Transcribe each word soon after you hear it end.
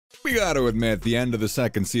We gotta admit, the end of the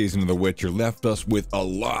second season of The Witcher left us with a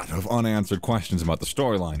lot of unanswered questions about the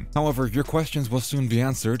storyline. However, your questions will soon be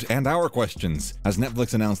answered, and our questions, as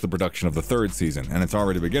Netflix announced the production of the third season, and it's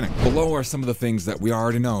already beginning. Below are some of the things that we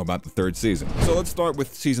already know about the third season. So let's start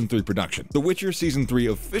with Season 3 production. The Witcher Season 3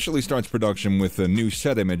 officially starts production with a new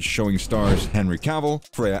set image showing stars Henry Cavill,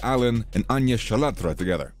 Freya Allan, and Anya Chalotra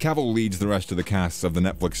together. Cavill leads the rest of the cast of the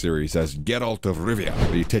Netflix series as Geralt of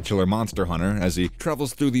Rivia, the titular monster hunter, as he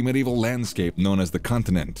travels through the medieval landscape known as the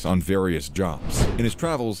Continent on various jobs. In his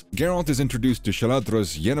travels, Geralt is introduced to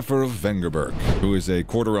Chalotra's Yennefer of Vengerberg, who is a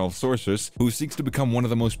quarter-elf sorceress who seeks to become one of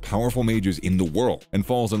the most powerful mages in the world and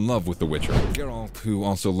falls in love with the Witcher. Geralt, who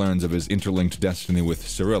also learns of his interlinked destiny with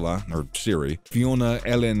Ciri, Fiona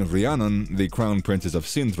Ellen Rhiannon, the crown princess of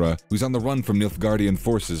Sintra, who's on the run from Nilfgaardian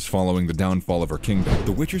forces following the downfall of her kingdom.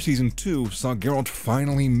 The Witcher Season 2 saw Geralt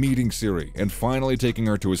finally meeting Ciri and finally taking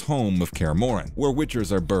her to his home of Kaer Morhen, where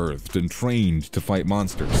witchers are birthed and trained to fight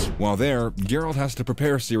monsters. While there, Geralt has to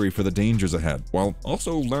prepare Ciri for the dangers ahead, while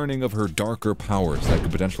also learning of her darker powers that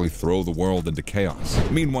could potentially throw the world into chaos.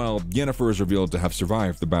 Meanwhile, Yennefer is revealed to have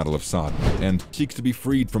survived the Battle of Sodden, and seeks to be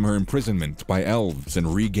freed from her imprisonment by elves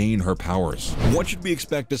and regain her powers. What should we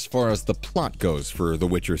expect as far as the plot goes for The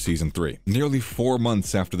Witcher Season 3? Nearly 4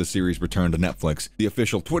 months after the series returned to Netflix, the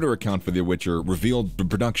official Twitter account for The Witcher revealed the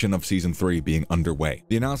production of Season 3 being underway.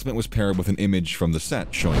 The announcement was paired with an image from the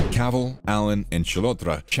set showing Cavill, Allan, and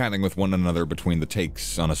Chalotra chatting with one another between the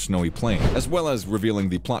takes on a snowy plain, as well as revealing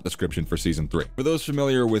the plot description for Season 3. For those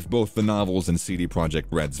familiar with both the novels and CD Projekt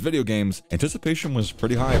Red's video games, anticipation was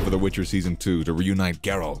pretty high for The Witcher Season 2 to reunite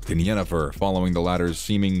Geralt and Yennefer following the latter's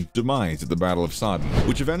seeming demise at the Battle of Sodden,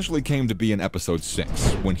 which eventually came to be in Episode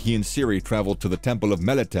 6, when he and Ciri traveled to the Temple of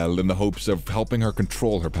Melitel in the hopes of helping her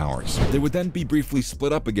control her powers. They would then be briefly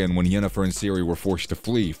split up again when Yennefer and Ciri were forced to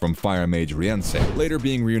flee from Fire Mage Riense, later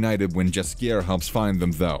being reunited when Jaskier helps find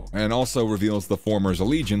them though, and also reveals the former's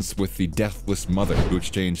allegiance with the Deathless Mother, who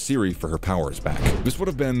exchanged Ciri for her powers back. This would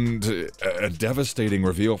have been a devastating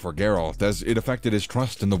reveal for Geralt, as it affected his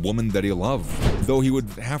trust in the woman that he loved, though he would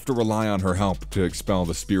have to rely on her help to expel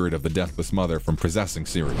the spirit of the Deathless Mother from possessing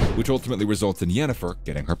Ciri, which ultimately results in Yennefer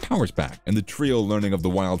getting her powers back, and the trio learning of the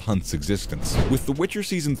Wild Hunt's existence. With The Witcher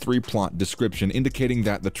Season 3 plot description indicating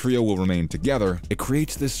that the trio will remain together, it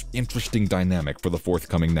creates this interesting dynamic for the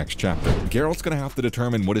forthcoming next chapter. Geralt's gonna have to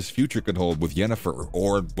determine what his future could hold with Yennefer,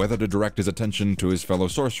 or whether to direct his attention to his fellow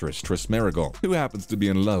sorceress, Triss Merigold, who happens to be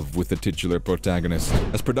in love with the titular protagonist.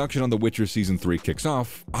 As production on The Witcher Season 3 kicks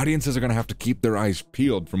off, audiences are gonna have to keep their eyes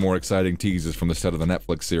peeled for more exciting teases from the set of the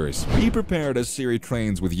Netflix series. Be prepared as Ciri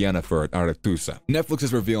trains with Yennefer at Aretusa. Netflix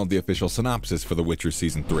has revealed the official synopsis for The Witcher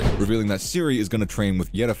Season 3, revealing that Ciri is gonna train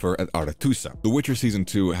with Yennefer at Aretusa. The Witcher Season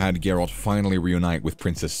 2 had Geralt finally reunite with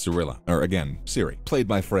Princess Ciri, played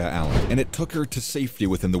by Freya Allan, and it took her to safety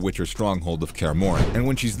within the Witcher stronghold of Kaer Morhen. And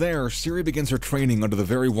when she's there, Ciri begins her training under the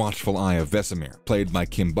very watchful eye of Vesemir, played by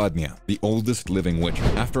Bodnia, the oldest living Witcher.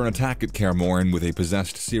 After an attack at Kaer Morhen with a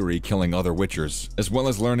possessed Ciri killing other Witchers, as well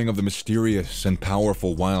as learning of the mysterious and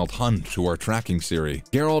powerful Wild Hunt who are tracking Ciri,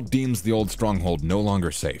 Geralt deems the old stronghold no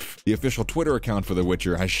longer safe. The official Twitter account for The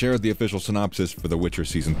Witcher has shared the official synopsis for The Witcher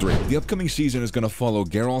Season 3. The upcoming season is going to follow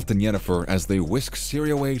Geralt and Yennefer as they whisk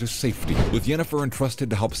Ciri away to safety, with Yennefer entrusted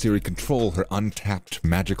to help Ciri control her untapped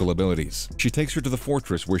magical abilities. She takes her to the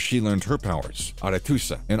fortress where she learned her powers,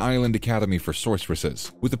 Aretusa, an island academy for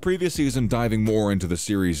sorceresses, with the previous season diving more into the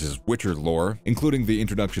series' Witcher lore, including the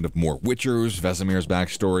introduction of more Witchers, Vesemir's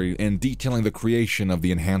backstory, and detailing the creation of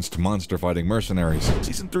the enhanced monster-fighting mercenaries.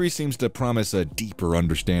 Season 3 seems to promise a deeper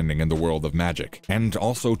understanding in the world of magic, and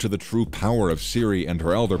also to the true power of Ciri and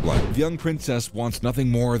her elder blood. The young princess wants nothing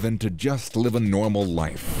more than to just live a normal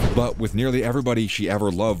life, but with nearly everybody she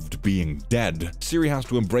ever loved being dead, Ciri has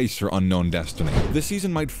to embrace her unknown destiny. This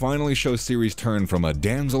season might finally show Ciri's turn from a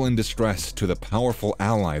damsel in distress to the powerful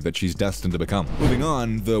ally that she's destined to become. Moving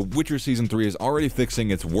on, The Witcher Season 3 is already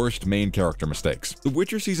fixing its worst main character mistakes. The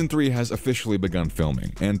Witcher Season 3 has officially begun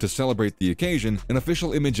filming, and to celebrate the occasion, an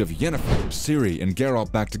official image of Yennefer, Ciri, and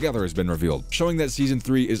Geralt back together has been revealed, showing that Season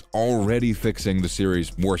 3 is already fixing the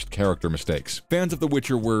series' worst character mistakes. Fans of The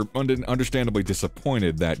Witcher were understandably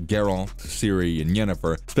disappointed that Geralt, Ciri, and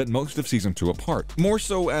Yennefer spent most of Season 2 apart. More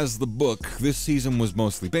so as the book this season was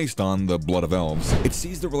mostly based on, The Blood of Elves, it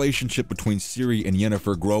sees the relationship between Ciri and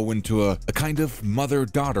Yennefer grow into a kind of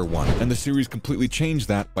mother-daughter one, and the series completely changed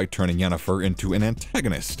that by turning Yennefer into an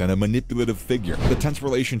antagonist and a manipulative figure. The tense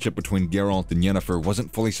relationship between Geralt and Yennefer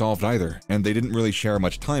wasn't fully solved either, and they didn't really share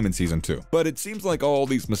much time in Season 2. But it seems like all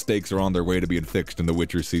these mistakes are on their way to being fixed in The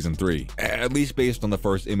Witcher Season 3, at least based on the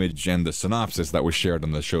first image and the synopsis that was shared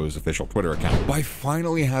on the show's official Twitter account. By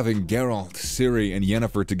finally having Geralt, Ciri, and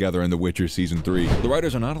Yennefer together in The Witcher Season 3, the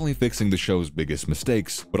writers are not only fixing the show's biggest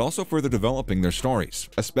mistakes, but also further developing their stories,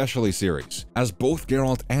 especially Ciri's, as both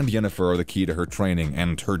Geralt and Yennefer are the key to her training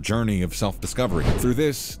and her journey of self-discovery. Through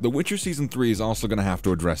this, The Witcher Season 3 is also going to have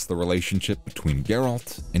to address the relationship between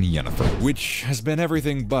Geralt and Yennefer, which has been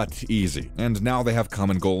everything but easy, and now they have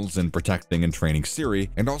common goals in protecting and training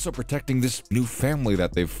Ciri, and also protecting this new family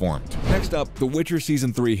that they've formed. Next up, The Witcher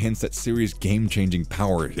Season 3 hints at Ciri's game-changing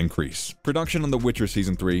power increase. Production on The Witcher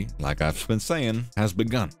Season 3, like I've been saying, has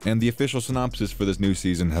begun, and the official synopsis for this new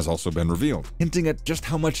season has also been revealed, hinting at just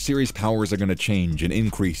how much Ciri's powers are going to change and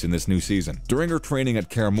increase in this new season. During her training at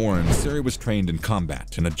Kaer Morhen, Ciri was trained in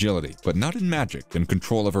combat and agility, but not in magic and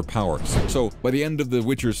control of her powers. So, by the end of The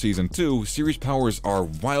Witcher Season 2, Ciri's powers are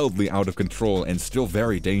wildly out of control and still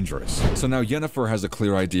very dangerous. So now Yennefer has a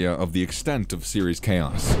clear idea of the extent of Ciri's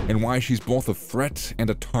chaos, and why she's both a threat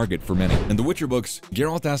and a target for many. In the Witcher books,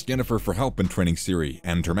 Geralt asks Yennefer for help in training Ciri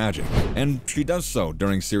and her magic, and she does so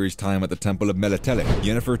during Ciri's time at the Temple of Melitele.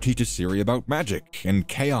 Yennefer teaches Ciri about magic and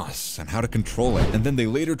chaos and how to control it, and then they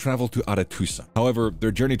later travel to Aretusa. However,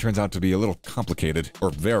 their journey turns out to be a little complicated, or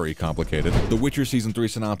very complicated. The Witcher Season 3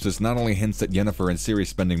 synopsis not only hints at Yennefer and Ciri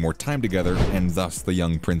spending more time together, and thus the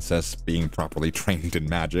young princess being properly trained in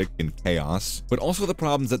magic and chaos, but also the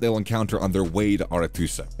problems that they'll encounter on their way to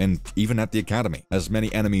Aretusa, and even at the academy, as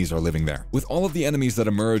many enemies are living there. With all of the enemies that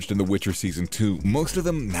emerged in The Witcher Season 2, most of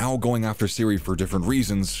them now going after Ciri for different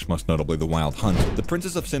reasons, most notably the Wild Hunt, the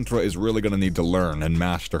Princess of Sintra is really going to need to learn and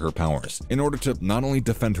master her powers, in order to not only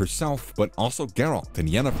defend herself, but also Geralt and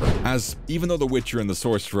Yennefer, as even though the Witcher and the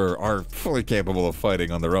Sorcerer are fully capable of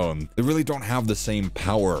fighting on their own, they really don't have the same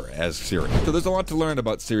power as Ciri. So there's a lot to learn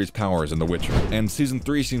about Ciri's powers in The Witcher, and Season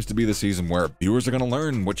 3 seems to be the season where viewers are going to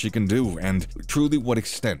learn what she can do, and truly what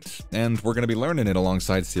extent, and we're going to be learning it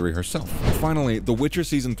alongside Ciri herself. Finally, The Witcher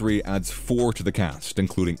Season 3 adds 4 to the cast,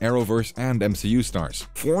 including Arrowverse and MCU stars.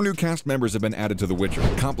 4 new cast members have been added to The Witcher,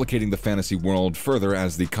 complicating the fantasy world further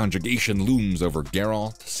as the conjugation looms over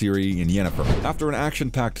Geralt, Ciri, and Yennefer. After an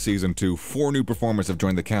action-packed Season 2, 4 new performers have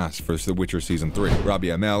joined the cast for The Witcher Season 3. Robbie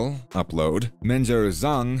Amell, Upload, Menzer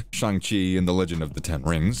Zhang, Shang-Chi and the Legend of the Ten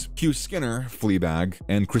Rings, Hugh Skinner, Fleabag,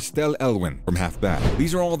 and Christelle Elwyn from Half-Bad.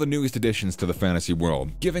 These are all the newest additions to the fantasy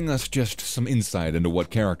world, giving us just some insight into what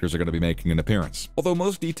characters are going to be making an appearance. Although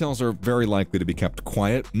most details are very likely to be kept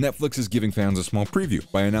quiet, Netflix is giving fans a small preview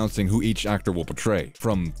by announcing who each actor will portray,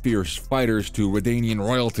 from fierce fighters to Redanian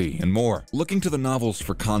royalty and more. Looking to the novels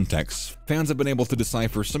for context, fans have been able to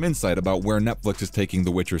decipher some insight about where Netflix is taking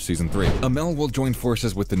The Witcher Season 3. Amell will join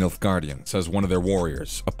forces with the Nilfgaardians as one of their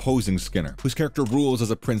warriors, opposing Skinner, whose character rules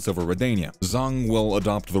as a prince over Redania. Zhang will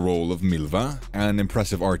adopt the role of Milva, an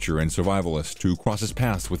impressive archer and survivalist who crosses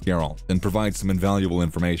paths with Geralt and provides some invaluable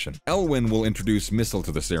information. Elwyn will introduce Missile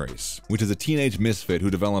to the series, which is a teenage misfit who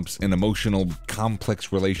develops an emotional,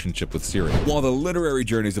 complex relationship with Ciri. While the literary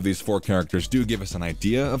journeys of these 4 characters do give us an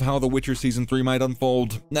idea of how The Witcher Season 3 might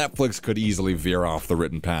unfold, Netflix could easily veer off the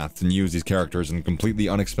written path and use these characters in completely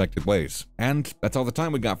unexpected ways. And that's all the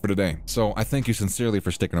time we got for today. So I thank you sincerely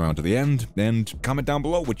for sticking around to the end, and comment down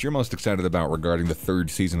below what you're most excited about regarding the 3rd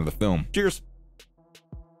season of the film. Cheers!